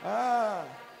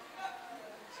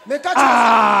me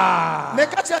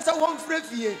catch say one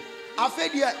frefie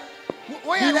afedie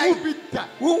wo ya dai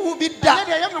wo bi da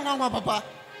dey am no papa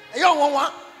e yo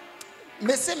won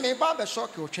me se me ba be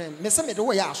shock o twen me se me de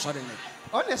wo ya asore ne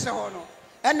o ne se ho no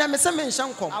ena me se me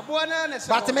nhye nkom abo na ne se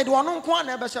but me de ono nko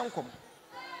ana be hye nkom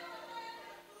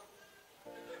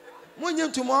munye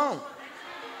ntumo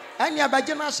anya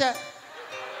baje na hye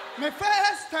me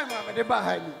first time am de ba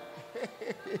ha ni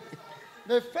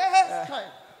the first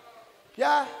time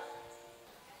yeah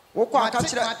woko aka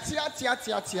kire atia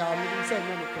me say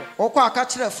no me ko woko aka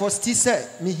kire first say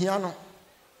me hia no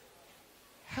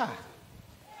ha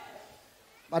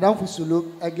madam fu solo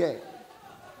again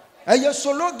eye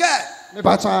solo girl me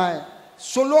ba try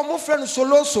solo mo friend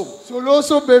solo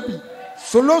so baby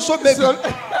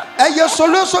eye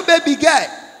solo so baby girl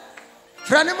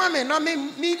friend ma me na me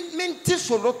nti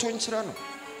solo to nkire no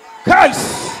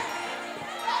guys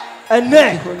and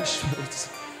then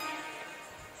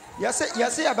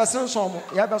yes ya bason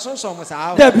som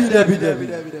sa Debbie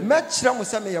me kire mo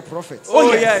say me your prophet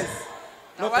oh yes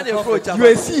no one approach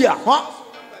you see ya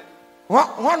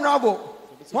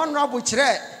honorable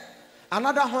kire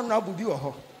another honorable bi wo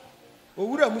ho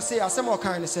owura mu say asem o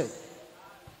kan ne say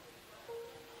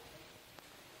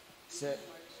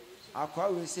akwa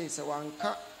we say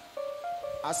wanka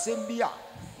asem bi a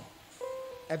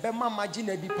ebe mama gi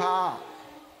na bi pa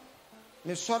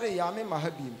me sorry ya me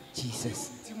mahabim Jesus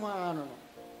timu ano no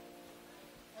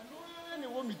eno ne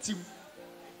wo mitim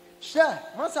she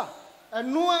masa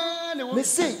eno ne wo me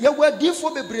say ye wadi fo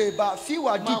bebre ba fi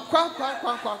wadi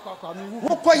kwa me wu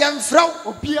wo ko ya mfraw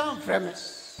obi am freme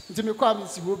nti me kwa me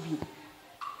si wo bi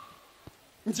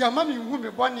nti ama me hu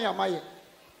me bone amaye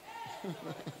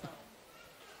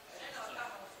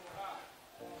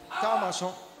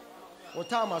tamaso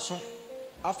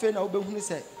afi na obehunu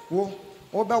se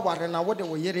wo be ware na wo de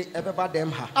wo yere ebeba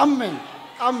dem ha amen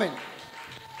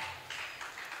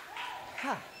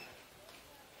ha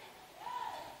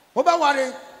wo be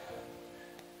ware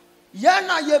ya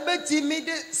na ye beti me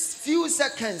de few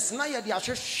seconds na ye de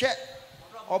ahwehwe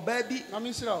oba bi na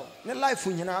misra o ne life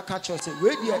nyina aka cho se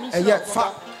we de eye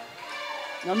fa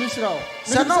na misra o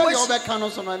se na we be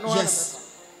kan so na no yes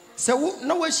se wo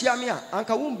na we hia me a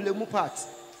anka wo mblemu part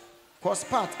cause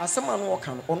part asema no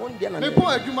woka no ono ndie na me po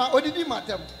adwuma odidi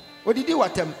matem odidi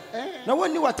watem na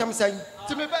woni watem sai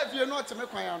ti me ba fie no ti me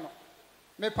kwan ano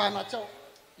me pa na chew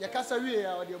ye kasa wie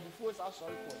ya ode abufuo sa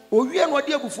sorry ko o wie no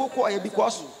ode abufuo ko ya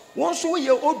because won so ye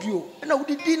audio na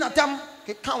odidi na tam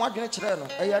ke kan wadwene kire no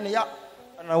eye ne ya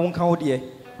na won kan ode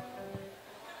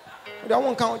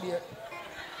won kan ode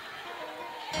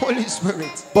Holy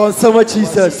Spirit bon sama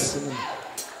Jesus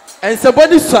and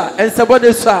somebody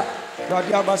sir God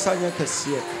ya basanya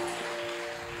kase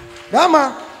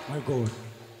dama my God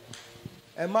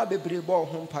e ma bebre bo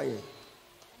ho mpaye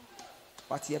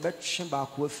but ye betwe ba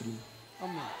ko afiri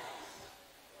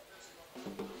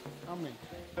amen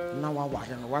na wa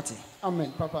ware no wate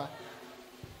amen papa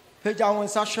peja won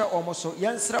sa hwe omoso ye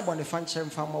nsre bone fa nche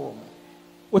mfa ma wo mo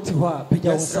oti ho a peja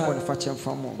won sa bone fa nche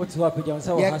mfa mo oti ho a peja won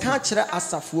sa wo ye ka kire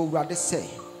asafo awurade se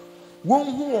won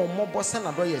hu won mobo se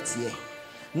na do ye tie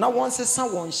na won sesa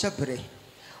won hyebre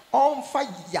on fa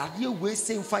yade we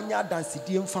se mfa nya dance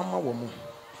die mfa ma wo mo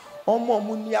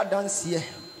omo ni adanse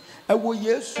ewo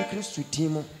Yesu Kristo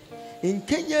timo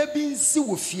enkenya bi nsi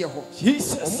wo fie ho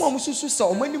Jesus omo susu se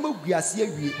omo ni maguase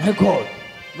awie my God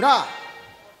bra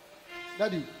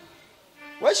daddy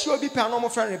we show bi pa no mo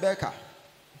friend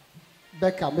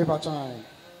Becca me patron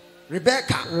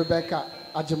Rebecca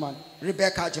Ajiman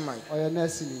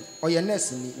oye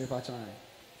nurse ni me patron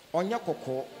onye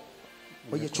kokko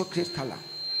oye chocolate color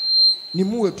ni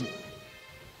mu edu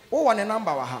wo wone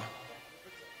number wa ha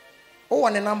wo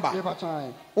wone number me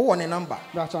patron wo wone number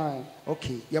patron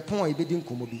okay ye pon e bedi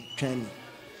nkomo bi twan mi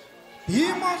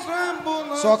he must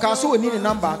ramble so ka so oni ni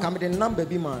number ka me de number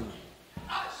bi man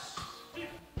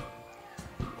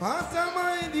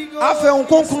afe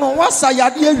nkonkono wasa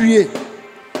yade awie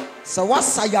sa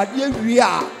wasa yade awie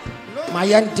a ma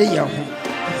yente ye ho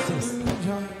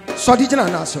so di jina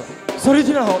na so sorry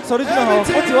jina ho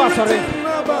oti wa sorry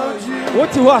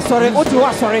What you are sorry, what you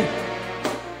are sorry.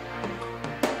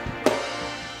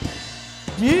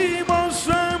 Demons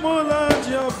tremble at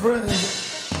your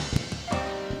presence.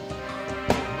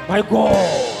 My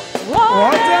God.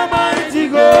 What a mighty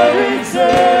God we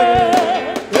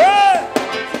serve. Yeah.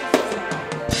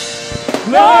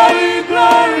 Glory,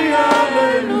 glory,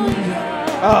 hallelujah.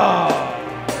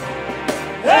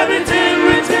 Everything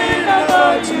written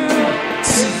about you.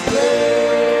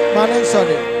 Man,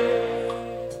 sorry.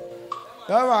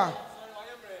 Ewa.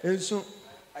 Enso.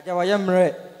 Ajawa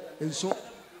yemre. Enso.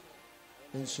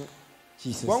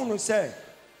 Jesus. One no say,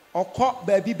 "Oko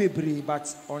baby bebree but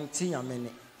onti nyame ne."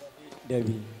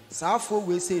 Debbie. Saafo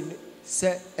we say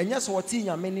enya so oti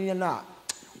nyame ne na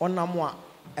onamo a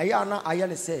eya na aye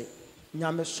ne say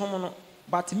nyame som no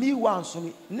but me wan so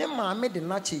ne maame de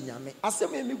na che nyame asem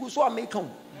emi gu so ameka wo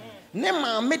ne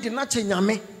maame de na che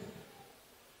nyame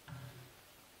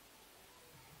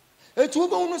etu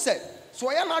bo no say so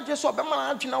ya na adwe so obema na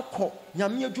adwe na kɔ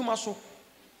nyame adwuma so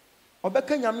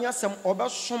obeka nyame asem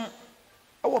obesom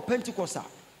ewo Pentecost a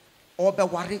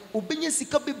obeware obenye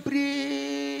sika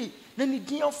bebree na ni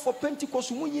dia for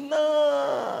Pentecost mu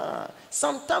nyina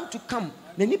sometime to come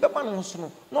na ni beba no so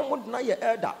no no mo na ye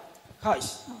elder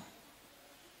Hush.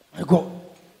 My God.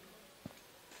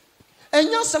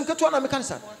 enya sem keto na meka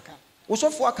nsa wo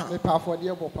so fo aka Me pa for the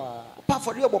bopa. pa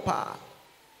for the bopa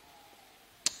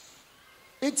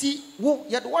enti wo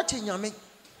ye de wache nyame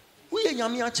wo ye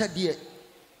nyame acha de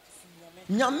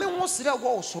nyame wo sere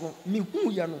wo so no me hu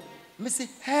ye no me say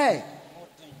hey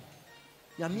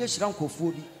nyame ahira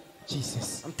nkofo bi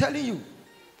Jesus. I'm telling you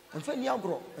mfani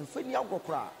agro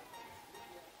kra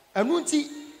anu nti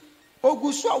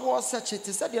ogusu a wo search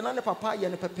te say de na ne papa ye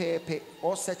ne pepepe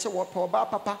o search wo pa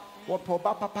papa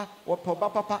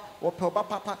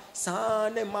sa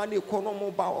ne ma ne kono mo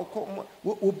ba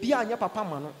obi anya papa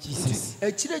ma no Jesus.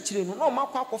 Echire no no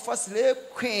makwa akofa slave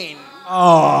queen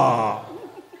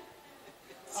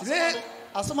slave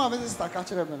Asoma me sister ka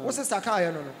kire me no. wo sister ka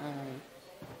ye no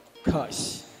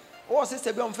Gosh. wo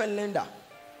sister bi on fen Linda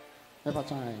Me pa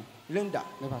chan. Linda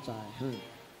Me pa chan.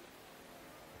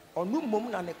 onu mom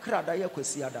na ne krada ye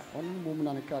kwasiada Onu mum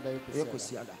na ne ka da ye yeko.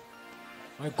 kwasiada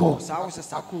My God. sa wo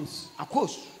sister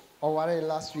akos O ware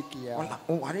last week ya.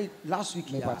 on ware last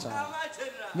week Me ya pa chan.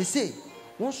 me say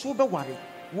won so be ware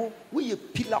we a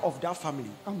pillar of that family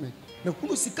Amen. na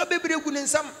kunu sika bebre gu ne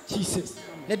nsam Jesus.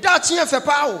 ne da chi efe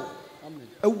pa o Amen.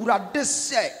 awurade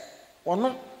se ono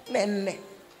na enne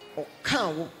o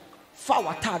kan wo fa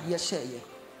watade ye hyeye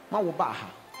ma wo ba ha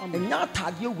enya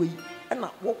atade wei na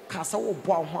wo kasa wo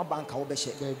boa ho abanka wo be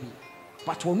hye Baby.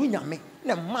 but wonu nyame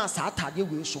na ma sa atade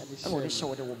wei so na wo de hye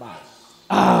wo de wo ba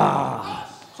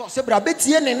so se bra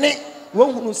betie ne wo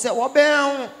hunu se wo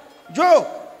ben jo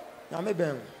nyame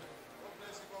ben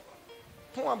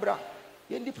ho abra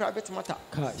yendi private matter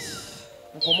Gosh.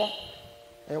 nkomo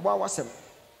e wa wasem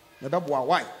na be boa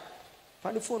why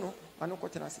fa the phone anu ko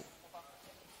tena se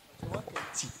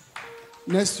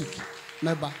Next week.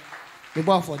 Neba. The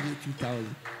boy for the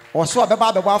 2000. oso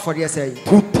abeba abeba for the say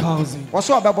 2,000.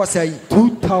 oso abeba say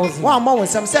 2,000. wa ma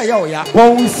wonsam say ya o ya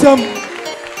Bonsam.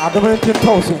 Adamant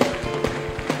 10,000.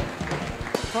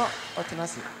 fa o tena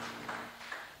se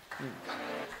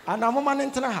ana mama ne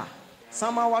ntena ha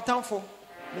sama watamfo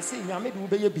me say nyame de wo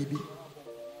beye bibi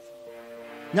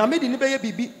nyame de ni beye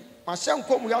bibi ma hye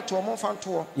nkomu ya to mo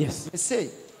fanto Yes. me say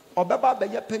obeba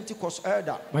beye Pentecost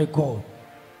elder My God.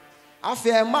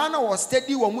 afia ma na wo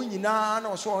steady wo mu nyina na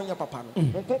wo so onye papa no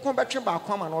nkonkon betwe ba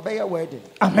akwa na obeye wedding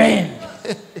Amen.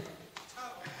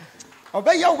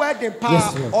 obeye wedding pa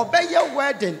Yes, Lord. obeye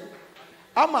wedding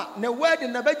ama na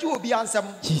wedding na beji obi ansam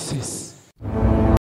Jesus.